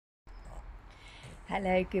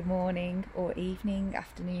Hello, good morning or evening,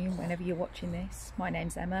 afternoon, whenever you're watching this. My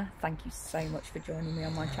name's Emma. Thank you so much for joining me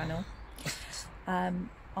on my channel.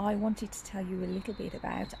 I wanted to tell you a little bit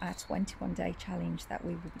about our 21-day challenge that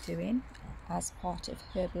we will be doing as part of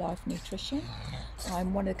Herbalife Nutrition.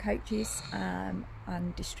 I'm one of the coaches and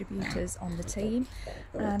distributors on the team,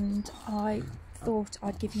 and I thought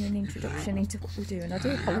I'd give you an introduction into what we do. And I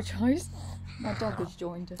do apologise, my dog has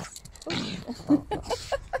joined us.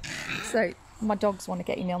 So my dogs want to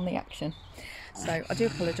get in on the action, so I do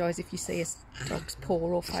apologise if you see a dog's paw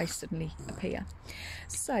or face suddenly appear.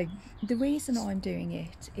 So the reason I'm doing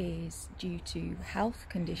it is due to health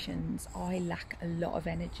conditions. I lack a lot of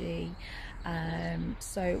energy,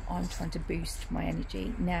 so I'm trying to boost my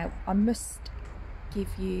energy. Now I must give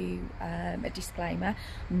you a disclaimer: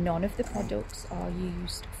 none of the products are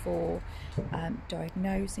used for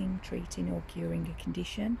diagnosing, treating or curing a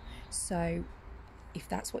condition. So if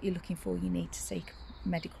that's what you're looking for, you need to seek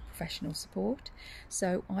medical professional support.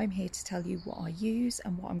 So I'm here to tell you what I use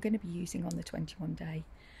and what I'm going to be using on the 21-day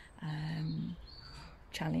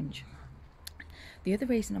challenge. The other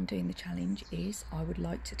reason I'm doing the challenge is I would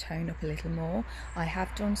like to tone up a little more. I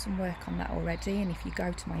have done some work on that already, and if you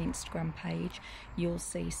go to my Instagram page, you'll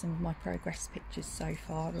see some of my progress pictures so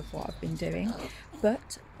far of what I've been doing.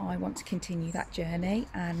 But I want to continue that journey,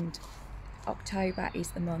 and October is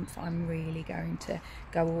the month I'm really going to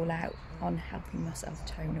go all out on helping myself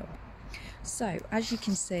tone up. So as you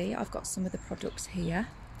can see, I've got some of the products here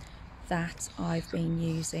that I've been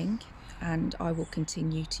using and I will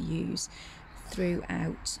continue to use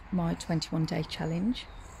throughout my 21-day challenge.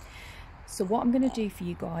 So what I'm going to do for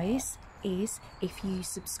you guys is, if you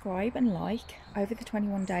subscribe and like, over the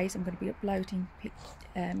 21 days I'm going to be uploading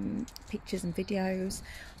pictures and videos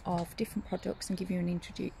of different products and give you an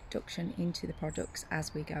introduction into the products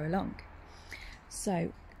as we go along.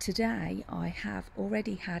 So today I have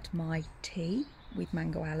already had my tea with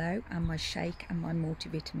mango aloe and my shake and my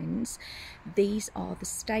multivitamins. These are the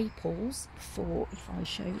staples for, if I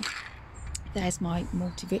show you, there's my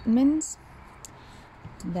multivitamins,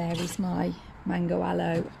 there is my mango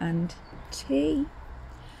aloe and tea,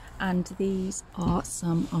 and these are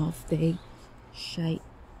some of the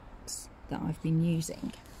shakes that I've been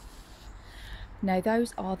using. Now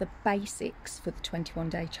those are the basics for the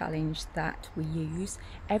 21-day challenge that we use.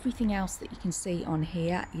 Everything else that you can see on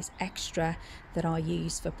here is extra that I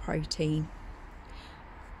use for protein.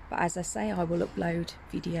 But as I say, I will upload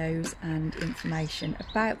videos and information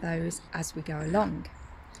about those as we go along.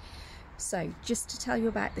 So just to tell you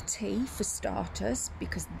about the tea for starters,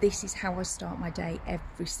 because this is how I start my day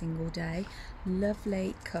every single day.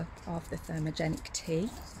 Lovely cup of the thermogenic tea.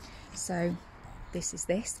 So this is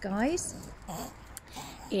this, guys.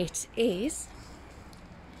 It is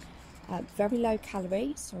very low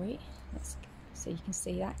calorie, sorry, so you can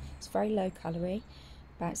see that. It's very low calorie,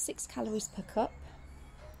 about 6 calories per cup.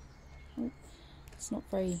 It's not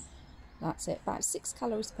very, that's it, about 6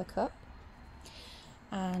 calories per cup.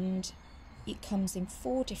 And it comes in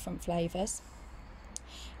 4 different flavours.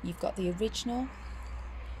 You've got the original,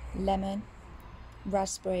 lemon,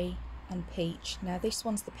 raspberry and peach. Now this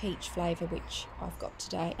one's the peach flavour which I've got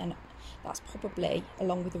today, and that's probably,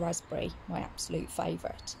 along with the raspberry, my absolute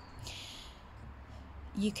favourite.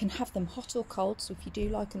 You can have them hot or cold, so if you do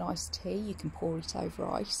like an iced tea, you can pour it over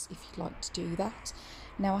ice if you'd like to do that.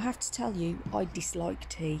 Now I have to tell you, I dislike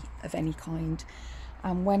tea of any kind,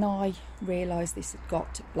 and when I realised this had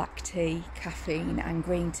got black tea, caffeine and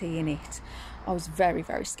green tea in it, I was very,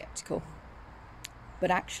 very sceptical.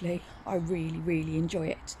 But actually I really enjoy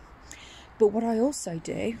it. But what I also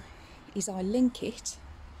do is I link it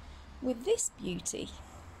with this beauty.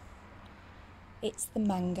 It's the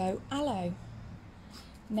mango aloe.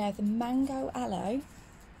 Now the mango aloe,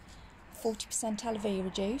 40% aloe vera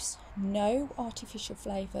juice, no artificial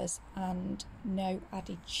flavours and no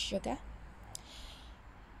added sugar.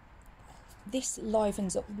 This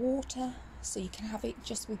livens up water, so you can have it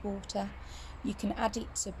just with water. You can add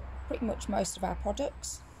it to pretty much most of our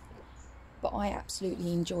products, but I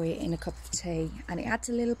absolutely enjoy it in a cup of tea, and it adds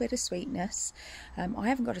a little bit of sweetness. I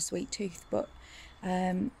haven't got a sweet tooth, but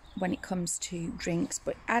when it comes to drinks,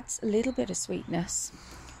 but adds a little bit of sweetness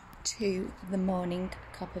to the morning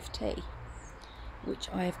cup of tea, which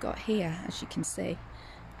I have got here, as you can see.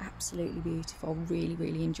 Absolutely beautiful.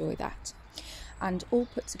 Really enjoy that. And all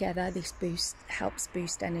put together, this helps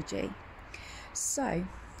boost energy. So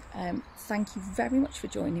thank you very much for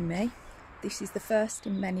joining me. This is the first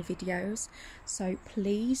in many videos, so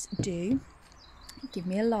please do give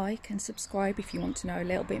me a like and subscribe if you want to know a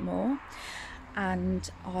little bit more, and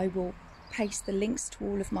I will paste the links to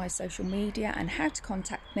all of my social media and how to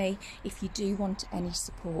contact me if you do want any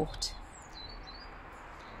support.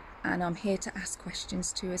 And I'm here to ask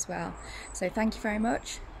questions too as well. So thank you very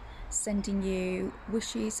much. Sending you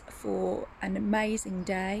wishes for an amazing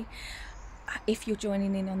day. If you're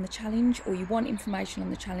joining in on the challenge or you want information on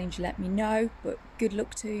the challenge, let me know, but good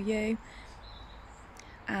luck to you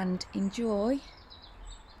and enjoy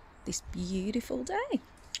this beautiful day.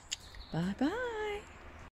 Bye bye.